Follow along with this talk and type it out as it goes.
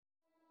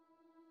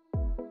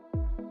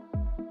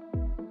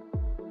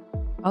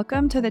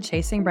Welcome to the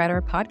Chasing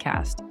Brighter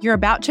podcast. You're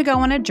about to go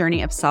on a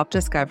journey of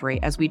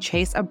self-discovery as we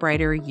chase a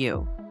brighter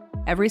you.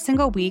 Every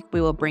single week, we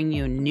will bring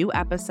you new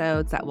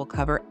episodes that will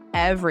cover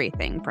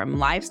everything from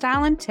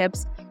lifestyle and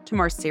tips to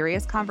more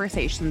serious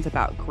conversations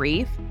about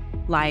grief,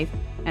 life,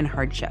 and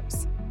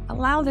hardships.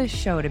 Allow this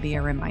show to be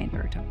a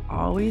reminder to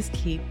always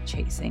keep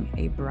chasing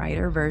a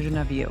brighter version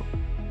of you.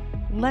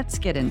 Let's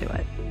get into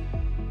it.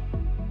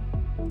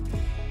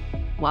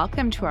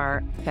 Welcome to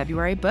our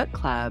February book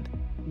club.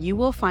 You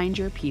Will Find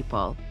Your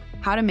People: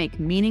 How to Make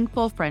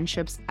Meaningful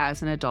Friendships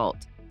as an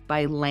Adult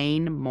by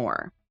Lane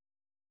Moore.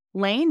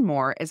 Lane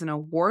Moore is an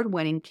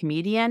award-winning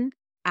comedian,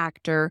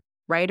 actor,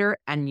 writer,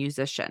 and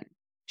musician.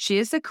 She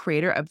is the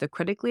creator of the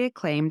critically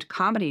acclaimed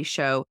comedy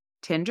show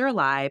Tinder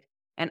Live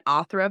and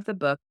author of the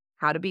book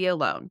How to Be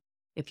Alone,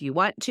 If You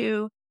Want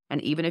to,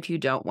 and Even If You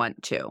Don't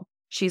Want to.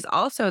 She's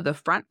also the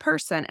front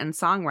person and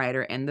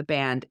songwriter in the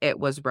band It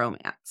Was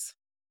Romance.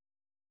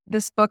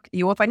 This book,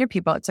 You Will Find Your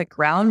People, it's a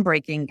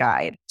groundbreaking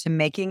guide to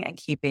making and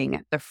keeping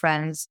the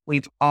friends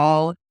we've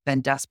all been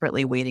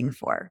desperately waiting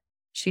for.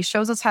 She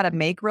shows us how to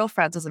make real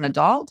friends as an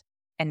adult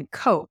and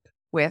cope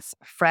with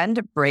friend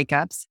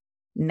breakups,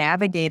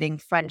 navigating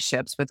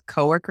friendships with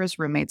coworkers,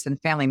 roommates, and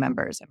family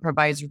members, and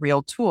provides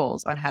real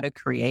tools on how to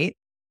create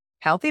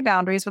healthy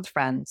boundaries with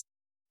friends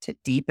to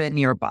deepen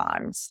your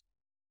bonds.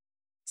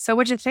 So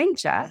what'd you think,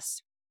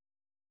 Jess?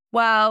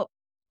 Well,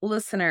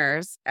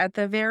 listeners, at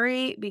the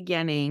very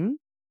beginning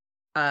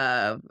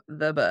of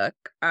the book,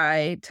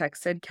 I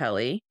texted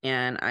Kelly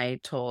and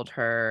I told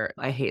her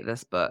I hate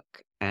this book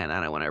and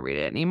I don't want to read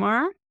it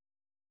anymore.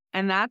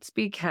 And that's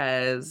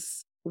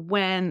because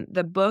when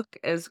the book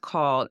is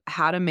called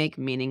How to Make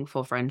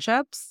Meaningful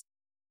Friendships,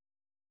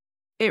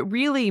 it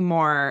really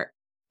more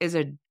is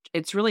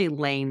it's really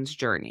Lane's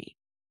journey,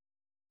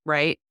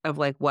 right? Of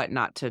like what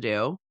not to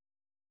do.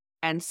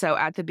 And so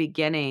at the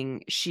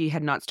beginning, she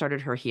had not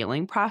started her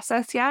healing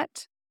process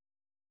yet.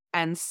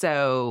 And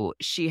so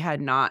she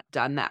had not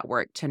done that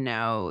work to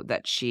know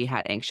that she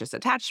had anxious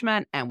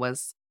attachment and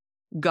was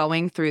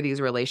going through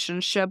these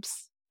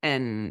relationships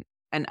in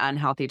an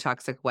unhealthy,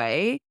 toxic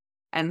way.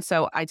 And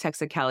so I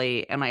texted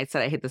Kelly and I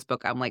said, I hate this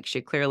book. I'm like, she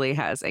clearly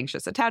has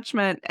anxious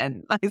attachment.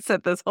 And I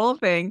said this whole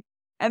thing.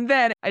 And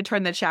then I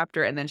turned the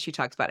chapter and then she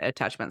talks about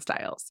attachment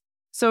styles.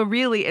 So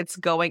really it's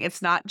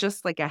not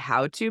just like a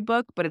how-to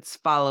book, but it's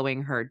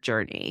following her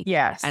journey.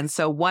 Yes. And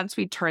so once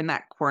we turned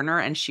that corner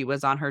and she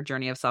was on her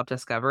journey of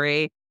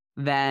self-discovery,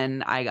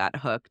 then I got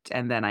hooked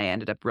and then I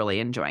ended up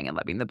really enjoying and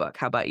loving the book.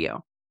 How about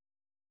you?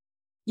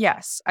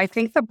 Yes, I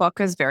think the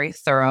book is very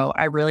thorough.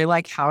 I really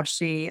like how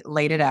she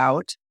laid it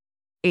out.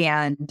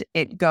 And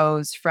it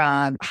goes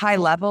from high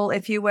level,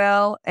 if you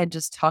will, and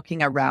just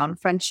talking around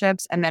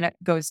friendships. And then it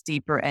goes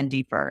deeper and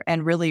deeper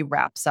and really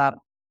wraps up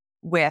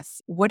with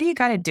what do you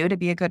got to do to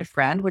be a good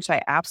friend, which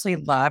I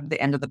absolutely loved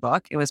the end of the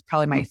book. It was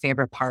probably my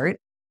favorite part.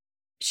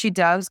 She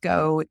does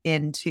go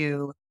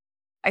into,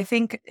 I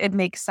think it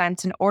makes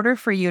sense in order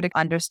for you to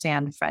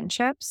understand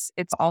friendships.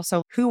 It's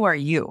also, who are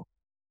you?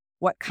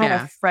 What kind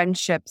of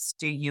friendships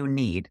do you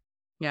need?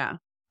 Yeah.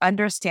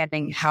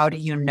 Understanding how do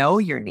you know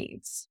your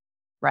needs,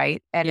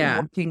 right? And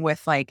working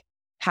with like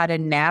how to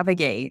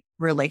navigate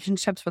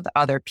relationships with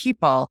other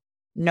people,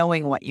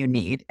 knowing what you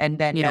need and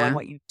then knowing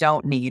what you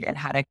don't need and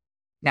how to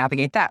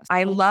navigate that.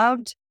 I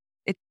loved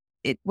it.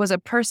 It was a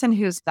person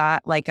who's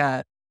not like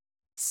a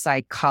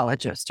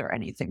psychologist or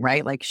anything,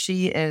 right? Like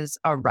she is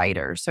a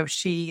writer. So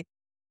she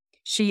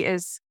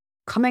is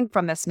coming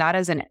from this not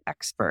as an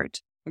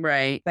expert,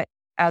 right, but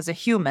as a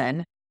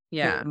human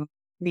who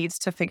needs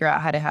to figure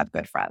out how to have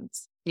good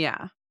friends.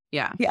 Yeah.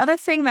 Yeah. The other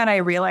thing that I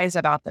realized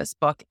about this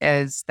book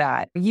is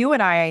that you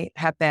and I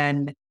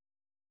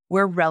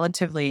we're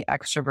relatively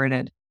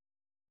extroverted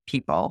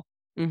people,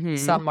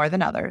 some more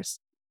than others.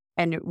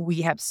 And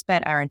we have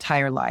spent our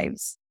entire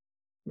lives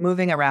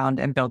moving around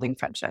and building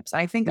friendships.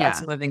 I think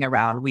as moving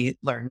around,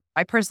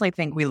 I personally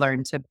think we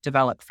learn to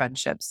develop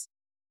friendships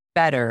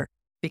better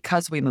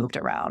because we moved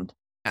around,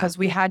 because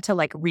we had to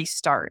like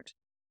restart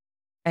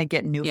and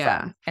get new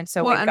friends. And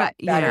so we got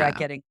better at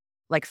getting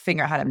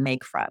figure out how to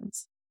make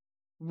friends.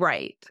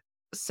 Right.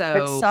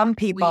 So but some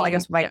people, I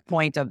guess my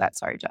point of that,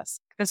 sorry,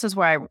 Jess, this is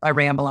where I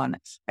ramble on.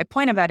 My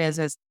point of that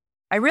is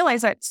I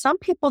realize that some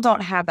people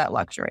don't have that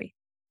luxury.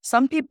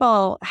 Some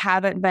people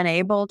haven't been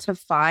able to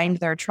find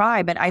their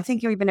tribe. And I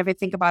think even if you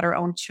think about our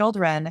own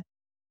children,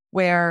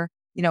 where,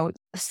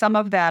 some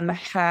of them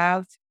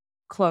have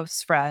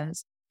close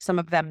friends, some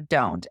of them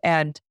don't,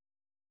 and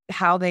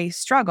how they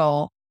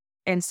struggle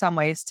in some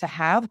ways to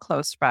have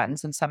close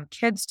friends and some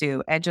kids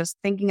do. And just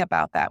thinking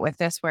about that with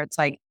this, where it's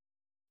like,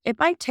 it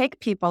might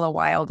take people a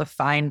while to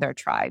find their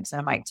tribes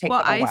and it might take them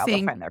a while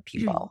to find their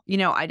people.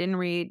 I didn't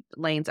read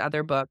Lane's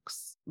other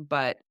books,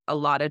 but a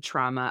lot of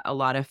trauma, a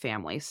lot of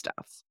family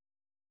stuff.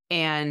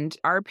 And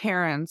our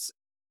parents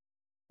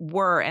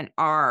were and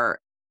are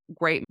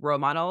great role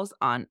models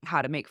on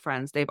how to make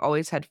friends. They've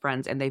always had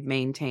friends and they've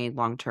maintained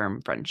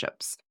long-term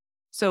friendships.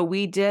 So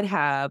we did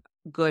have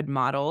good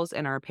models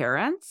in our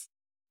parents,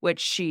 which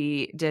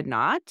she did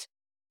not.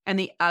 And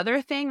the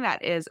other thing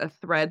that is a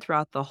thread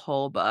throughout the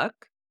whole book,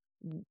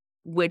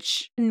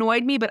 which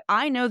annoyed me, but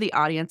I know the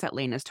audience that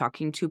Lane is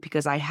talking to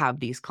because I have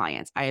these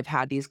clients. I have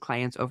had these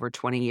clients over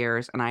 20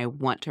 years, and I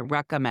want to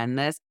recommend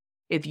this.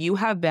 If you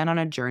have been on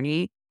a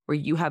journey where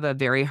you have a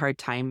very hard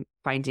time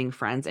finding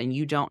friends and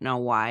you don't know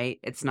why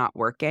it's not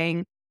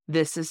working,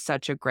 this is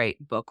such a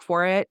great book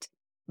for it.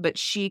 But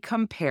she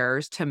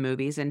compares to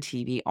movies and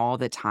TV all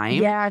the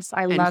time. Yes,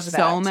 I And love so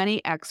that.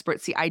 many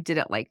experts, see, I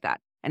didn't like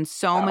that. And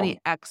so Oh, many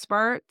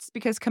experts,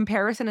 because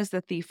comparison is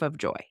the thief of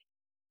joy.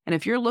 And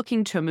if you're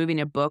looking to a movie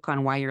and a book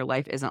on why your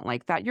life isn't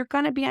like that, you're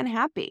going to be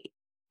unhappy.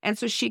 And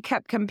so she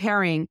kept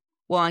comparing,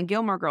 well, on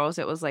Gilmore Girls,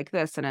 it was like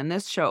this. And in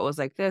this show, it was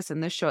like this.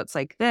 And this show, it's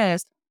like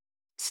this.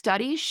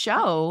 Studies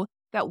show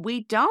that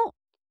we don't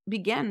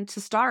begin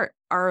to start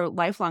our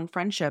lifelong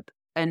friendship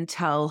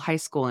until high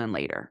school and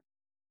later.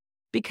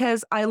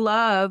 Because I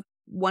love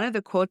one of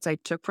the quotes I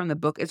took from the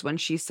book is when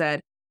she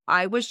said,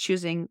 I was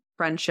choosing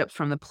friendships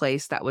from the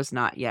place that was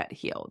not yet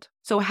healed.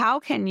 So how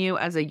can you,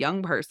 as a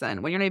young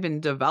person, when you're not even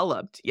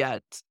developed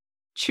yet,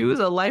 choose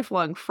a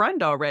lifelong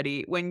friend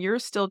already when you're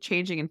still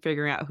changing and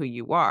figuring out who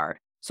you are?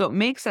 So it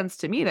makes sense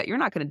to me that you're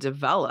not going to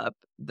develop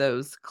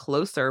those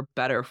closer,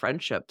 better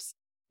friendships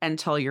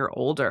until you're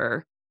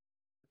older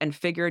and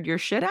figured your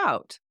shit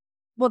out.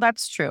 well,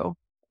 that's true.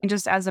 And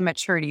just as a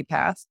maturity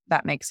path,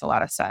 that makes a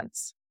lot of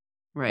sense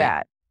Right.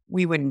 that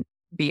we wouldn't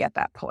be at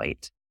that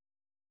point.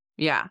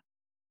 Yeah.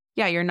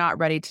 Yeah, you're not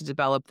ready to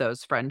develop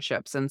those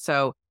friendships. And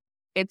so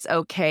it's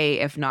okay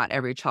if not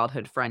every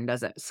childhood friend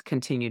doesn't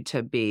continue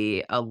to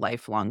be a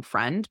lifelong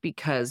friend,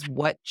 because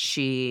what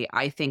she,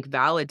 I think,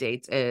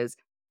 validates is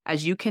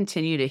as you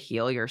continue to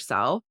heal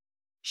yourself,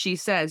 she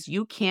says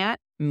you can't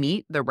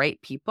meet the right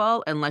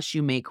people unless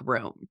you make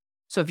room.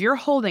 So if you're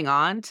holding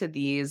on to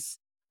these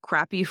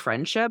crappy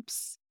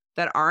friendships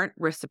that aren't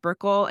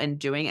reciprocal and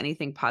doing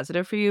anything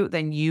positive for you,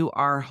 then you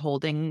are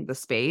holding the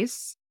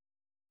space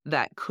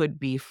that could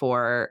be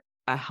for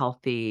a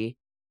healthy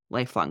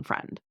lifelong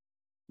friend.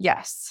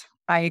 Yes,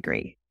 I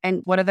agree.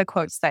 And one of the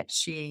quotes that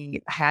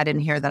she had in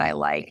here that I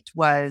liked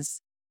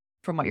was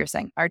from what you're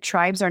saying, our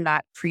tribes are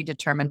not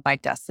predetermined by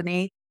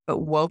destiny, but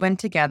woven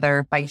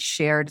together by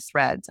shared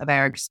threads of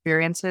our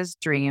experiences,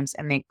 dreams,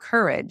 and the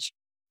courage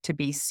to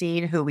be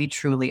seen who we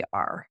truly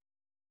are.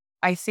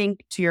 I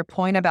think to your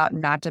point about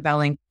not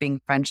developing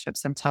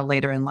friendships until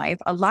later in life,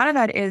 a lot of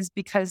that is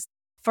because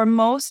for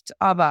most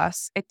of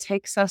us, it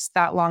takes us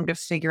that long to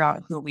figure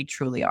out who we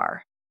truly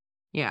are.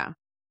 Yeah.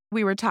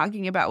 We were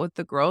talking about with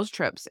the girls'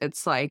 trips,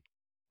 it's like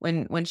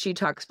when she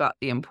talks about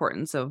the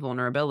importance of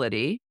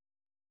vulnerability,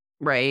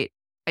 right?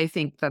 I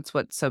think that's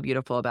what's so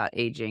beautiful about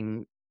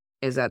aging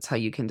is that's how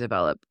you can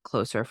develop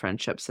closer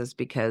friendships, is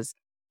because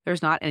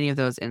there's not any of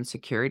those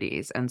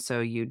insecurities. And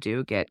so you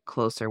do get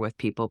closer with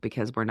people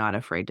because we're not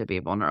afraid to be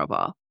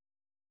vulnerable.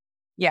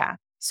 Yeah.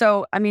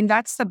 So, I mean,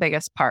 that's the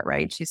biggest part,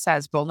 right? She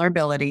says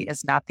vulnerability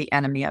is not the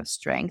enemy of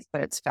strength,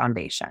 but its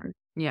foundation.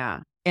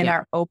 Yeah. In Yeah.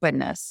 our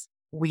openness,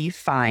 we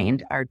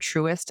find our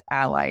truest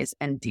allies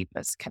and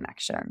deepest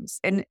connections.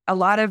 And a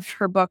lot of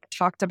her book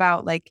talked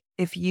about, like,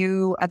 if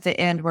you at the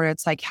end where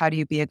it's like, how do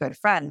you be a good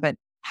friend? But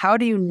how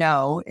do you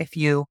know if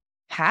you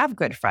have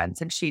good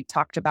friends? And she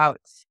talked about,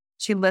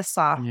 she lists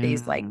off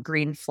these Yeah. like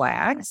green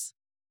flags,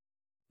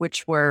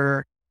 which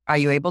were, are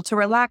you able to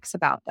relax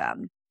about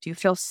them? Do you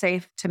feel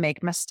safe to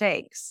make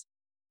mistakes?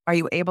 Are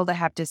you able to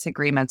have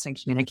disagreements and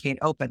communicate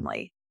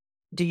openly?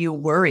 Do you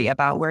worry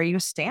about where you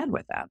stand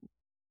with them?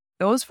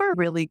 Those were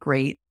really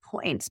great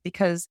points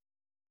because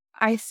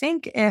I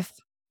think if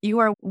you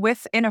are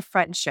within a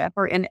friendship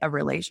or in a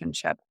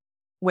relationship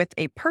with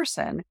a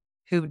person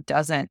who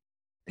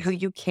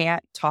you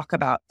can't talk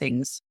about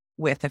things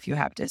with if you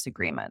have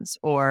disagreements,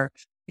 or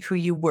who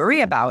you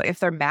worry about if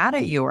they're mad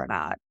at you or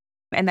not,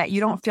 and that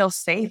you don't feel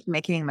safe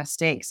making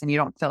mistakes and you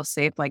don't feel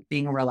safe like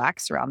being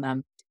relaxed around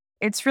them,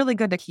 it's really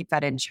good to keep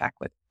that in check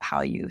with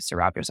how you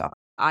surround yourself.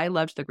 I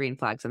loved the green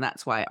flags, and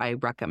that's why I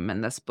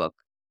recommend this book,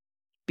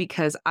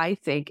 because I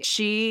think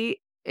she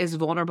is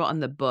vulnerable in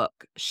the book,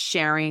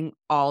 sharing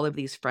all of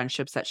these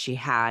friendships that she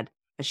had,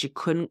 and she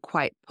couldn't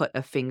quite put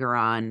a finger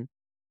on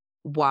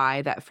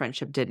why that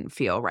friendship didn't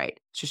feel right.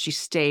 So she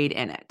stayed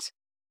in it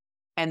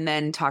and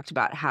then talked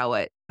about how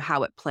it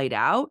played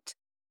out.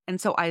 And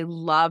so I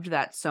loved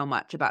that so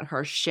much about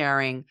her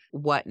sharing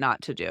what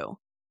not to do,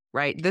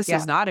 right? This Yeah.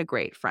 is not a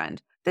great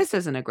friend. This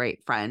isn't a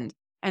great friend.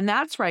 And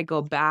that's where I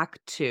go back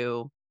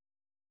to,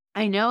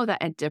 I know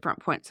that at different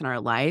points in our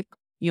life,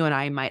 you and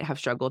I might have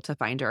struggled to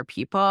find our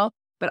people,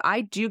 but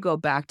I do go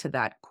back to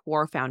that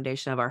core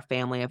foundation of our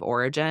family of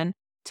origin,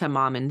 to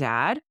mom and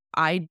dad.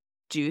 I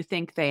do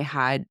think they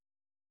had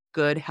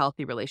good,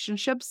 healthy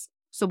relationships,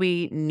 so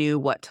we knew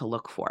what to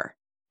look for.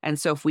 And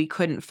so if we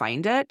couldn't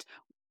find it,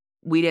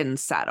 we didn't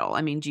settle.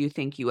 I mean, do you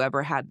think you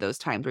ever had those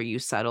times where you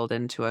settled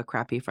into a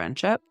crappy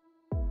friendship?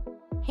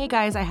 Hey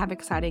guys, I have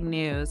exciting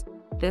news.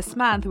 This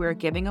month, we're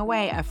giving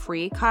away a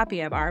free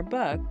copy of our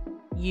book,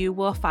 You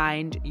Will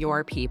Find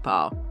Your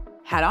People.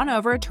 Head on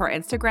over to our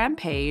Instagram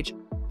page,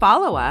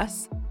 follow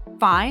us,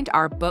 find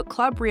our book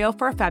club reel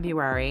for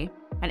February,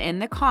 And in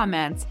the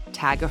comments,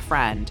 tag a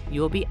friend.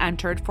 You'll be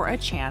entered for a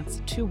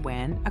chance to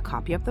win a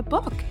copy of the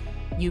book.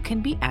 You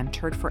can be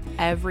entered for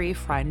every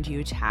friend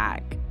you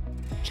tag.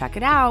 Check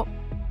it out.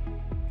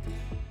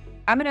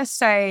 I'm going to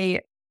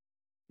say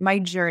my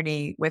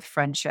journey with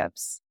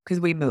friendships, because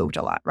we moved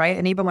a lot, right?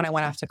 And even when I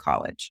went off to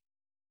college,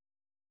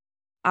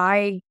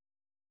 I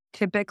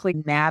typically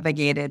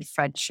navigated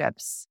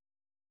friendships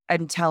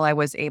until I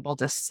was able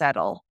to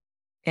settle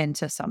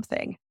into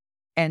something.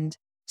 And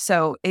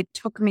so it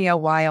took me a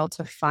while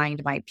to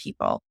find my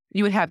people.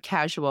 You would have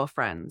casual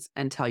friends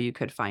until you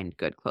could find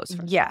good close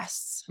friends.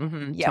 Yes.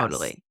 Yes.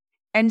 Totally.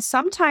 And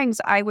sometimes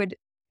I would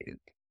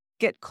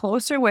get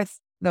closer with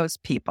those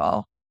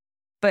people,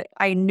 but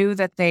I knew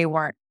that they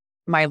weren't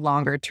my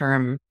longer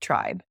term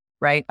tribe,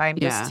 right? I'm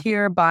just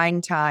here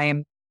buying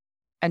time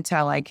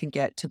until I can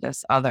get to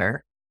this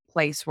other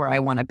place where I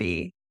want to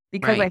be.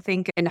 Because I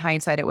think in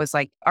hindsight, it was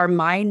like, are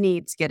my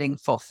needs getting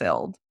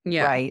fulfilled?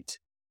 Right.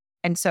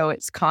 And so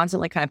it's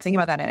constantly kind of thinking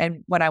about that.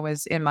 And when I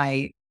was in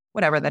my,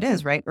 whatever that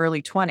is, right,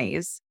 early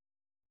 20s,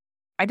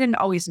 I didn't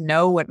always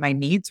know what my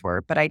needs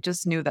were, but I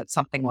just knew that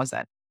something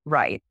wasn't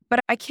right. But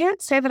I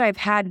can't say that I've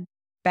had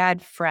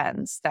bad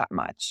friends that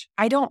much.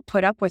 I don't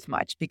put up with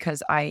much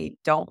because I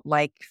don't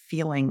like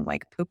feeling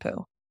like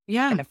poo-poo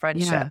in a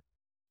friendship.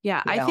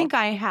 Yeah. I think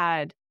I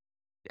had,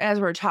 as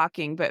we're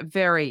talking, but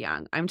very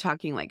young, I'm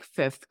talking like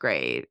 5th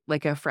grade,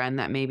 like a friend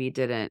that maybe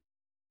didn't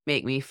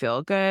make me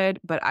feel good,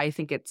 but I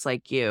think it's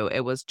like you.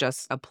 It was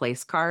just a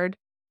place card,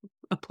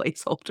 a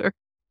placeholder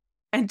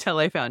until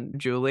I found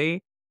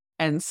Julie.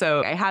 And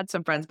so I had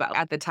some friends, but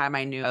at the time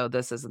I knew, oh,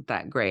 this isn't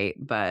that great,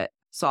 but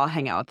so I'll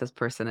hang out with this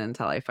person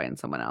until I find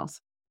someone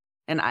else.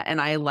 And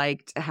I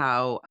liked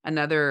how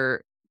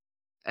another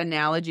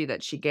analogy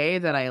that she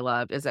gave that I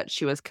loved is that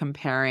she was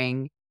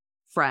comparing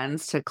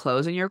friends to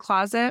clothes in your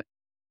closet.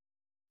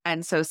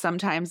 And so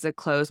sometimes the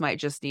clothes might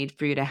just need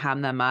for you to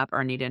hem them up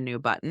or need a new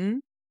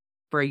button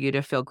for you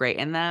to feel great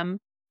in them.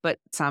 But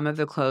some of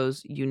the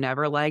clothes you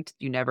never liked,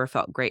 you never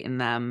felt great in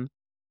them,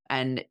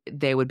 and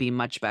they would be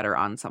much better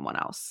on someone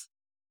else.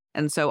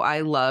 And so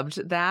I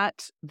loved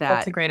that.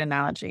 That's a great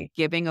analogy.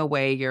 Giving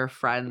away your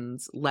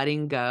friends,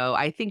 letting go.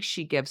 I think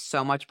she gives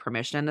so much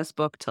permission in this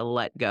book to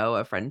let go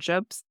of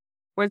friendships,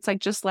 where it's like,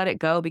 just let it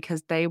go,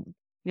 because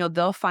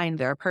they'll find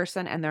their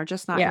person and they're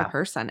just not your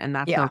person. And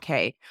that's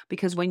okay.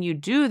 Because when you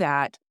do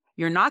that,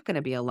 you're not going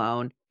to be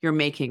alone. You're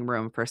making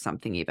room for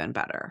something even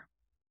better.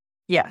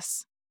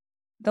 Yes.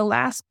 The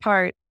last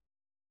part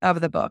of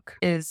the book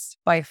is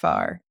by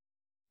far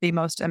the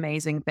most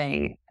amazing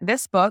thing.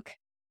 This book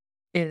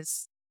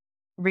is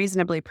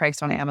reasonably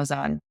priced on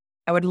Amazon.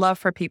 I would love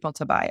for people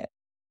to buy it.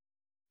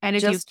 And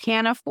if you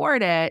can't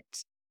afford it,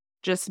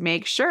 just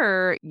make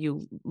sure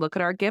you look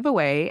at our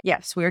giveaway.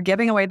 Yes, we are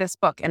giving away this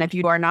book. And if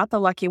you are not the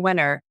lucky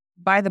winner,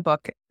 buy the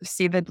book.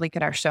 See the link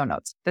in our show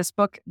notes. This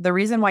book, the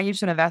reason why you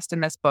should invest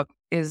in this book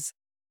is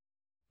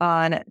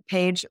on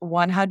page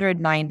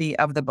 190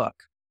 of the book,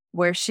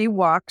 where she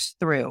walks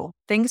through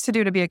things to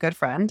do to be a good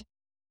friend.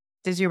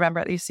 Did you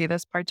remember? You see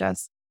this part,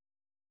 Jess?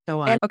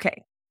 Go on.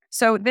 Okay.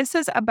 So this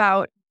is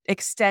about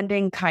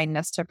extending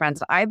kindness to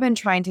friends. I've been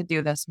trying to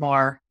do this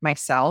more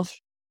myself.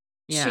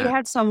 Yeah. She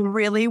had some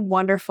really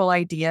wonderful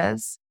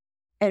ideas,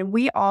 and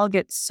we all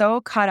get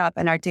so caught up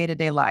in our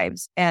day-to-day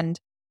lives. And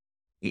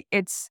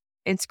it's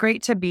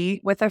great to be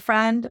with a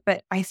friend,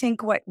 but I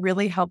think what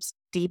really helps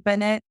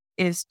deepen it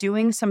is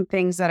doing some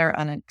things that are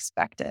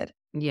unexpected.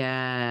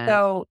 Yeah.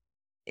 So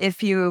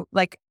if you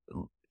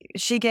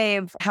she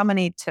gave, how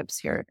many tips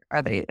here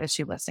is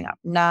she listing up?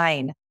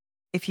 9.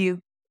 If you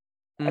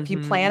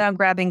plan on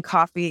grabbing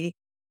coffee,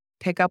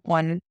 pick up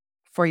one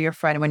for your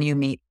friend when you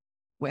meet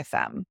with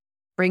them.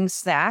 Bring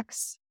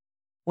snacks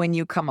when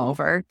you come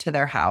over to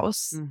their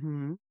house.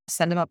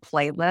 Send them a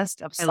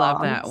playlist of songs. I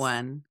love that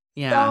one.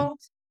 Yeah. So,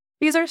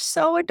 these are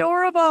so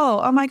adorable.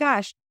 Oh my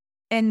gosh.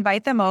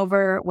 Invite them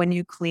over when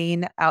you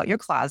clean out your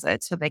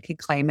closet so they can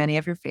claim any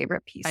of your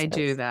favorite pieces. I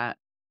do that.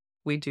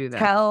 We do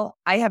that.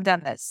 I have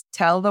done this.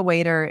 Tell the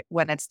waiter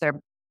when it's their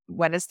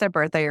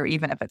birthday, or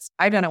even if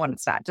I've done it when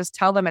it's not. Just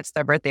tell them it's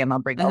their birthday and they'll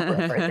bring over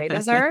a birthday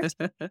dessert.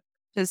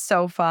 Just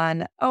so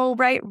fun. Oh,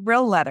 write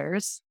real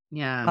letters.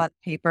 Yeah. On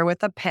paper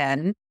with a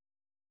pen.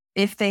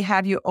 If they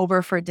have you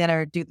over for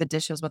dinner, do the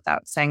dishes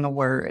without saying a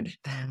word.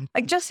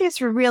 Like just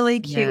these really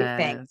cute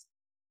things.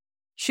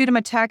 Shoot them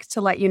a text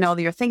to let you know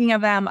that you're thinking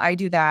of them. I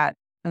do that,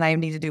 and I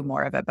need to do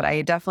more of it, but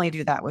I definitely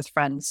do that with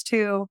friends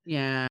too.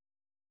 Yeah.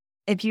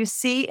 If you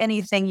see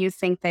anything you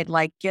think they'd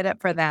like, get it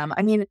for them.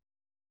 I mean,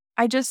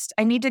 I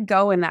need to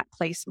go in that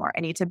place more. I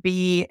need to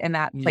be in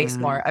that place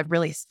more of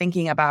really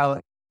thinking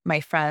about my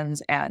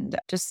friends and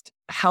just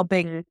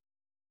helping.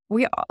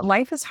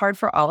 Life is hard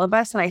for all of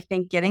us. And I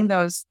think getting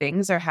those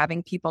things or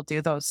having people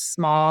do those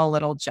small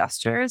little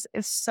gestures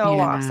is so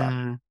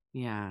awesome.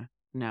 Yeah.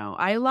 No,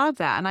 I love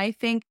that. And I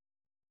think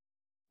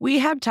we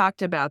have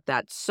talked about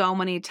that so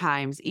many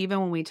times,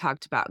 even when we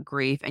talked about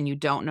grief and you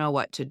don't know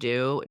what to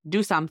do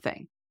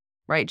something,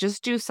 right?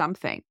 Just do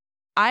something.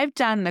 I've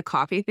done the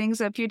coffee things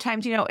a few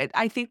times.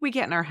 I think we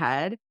get in our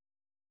head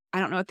I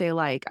don't know what they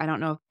like. I don't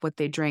know what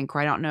they drink, or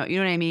I don't know, you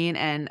know what I mean?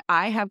 And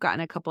I have gotten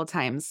a couple of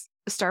times,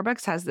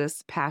 Starbucks has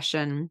this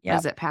passion, Yep.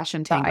 is it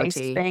passion The tango ice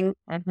tea? thing.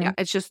 Yeah,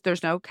 it's just,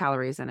 there's no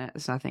calories in it.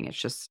 It's nothing. It's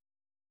just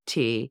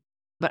tea.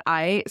 But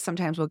I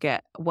sometimes will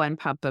get 1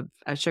 pump of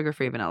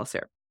sugar-free vanilla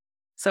syrup.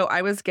 So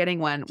I was getting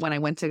one when I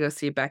went to go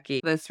see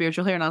Becky, the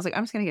spiritual healer, and I was like,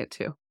 I'm just gonna get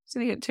 2. Just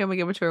gonna get 2. I'm gonna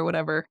give it to her,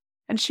 whatever.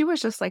 And she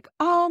was just like,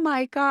 "Oh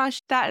my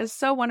gosh, that is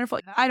so wonderful."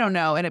 I don't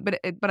know, and but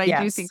I do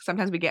Yes. think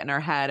sometimes we get in our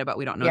head about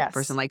we don't know what the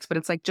person Yes. likes, but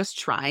it's like just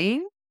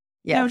trying,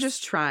 just Yes.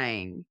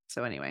 trying.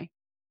 So anyway,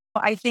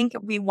 Well, I think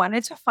we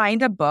wanted to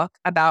find a book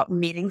about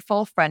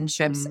meaningful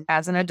friendships Mhm.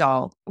 as an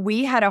adult.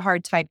 We had a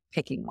hard time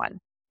picking one.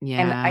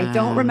 And I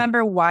don't Yeah,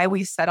 remember why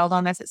we settled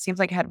on this. It seems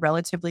like it had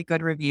relatively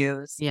good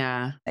reviews.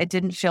 yeah, It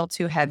didn't feel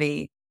too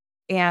heavy.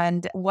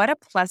 And what a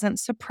pleasant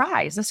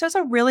surprise. This was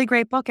a really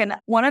great book. And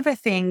one of the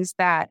things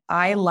that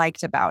I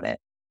liked about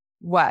it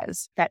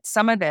was that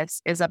some of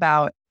this is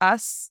about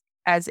us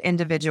as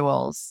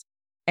individuals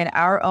and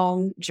our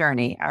own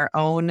journey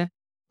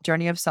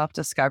of self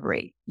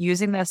discovery,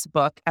 using this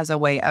book as a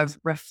way of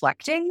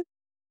reflecting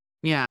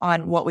yeah.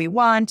 on what we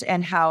want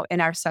and how,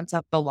 in our sense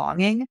of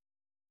belonging,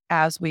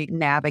 as we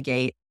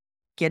navigate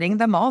getting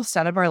the most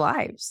out of our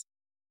lives.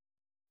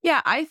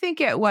 Yeah, I think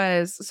it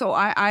was, so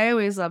I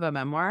always love a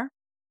memoir.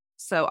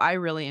 So I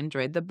really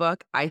enjoyed the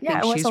book. I Yeah, think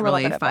it was a she's little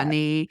really bit of that.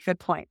 funny, Good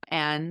point.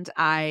 and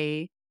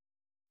I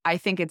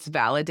think it's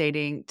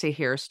validating to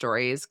hear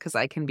stories, because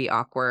I can be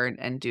awkward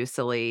and do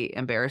silly,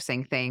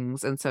 embarrassing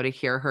things. And so to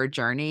hear her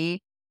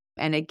journey,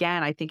 and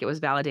again, I think it was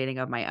validating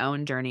of my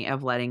own journey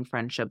of letting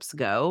friendships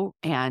go.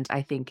 And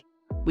I think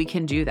we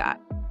can do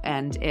that.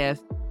 And if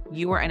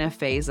you are in a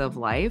phase of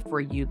life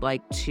where you'd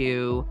like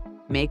to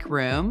make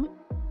room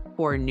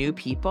for new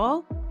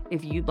people,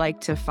 if you'd like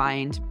to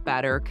find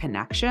better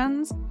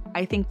connections,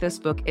 I think this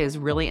book is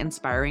really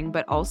inspiring,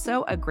 but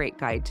also a great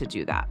guide to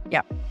do that.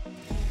 Yep.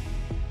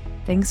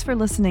 Thanks for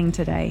listening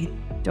today.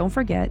 Don't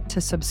forget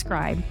to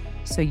subscribe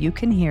so you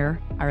can hear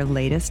our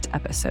latest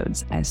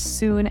episodes as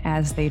soon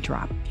as they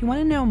drop. If you want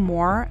to know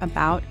more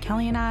about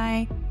Kelly and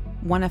I,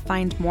 want to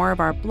find more of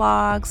our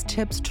blogs,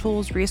 tips,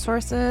 tools,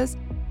 resources,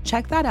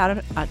 check that out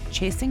at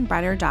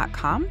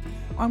chasingbrighter.com,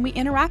 or we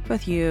interact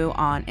with you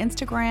on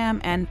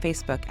Instagram and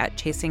Facebook at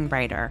Chasing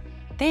Brighter.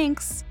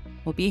 Thanks.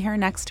 We'll be here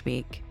next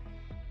week.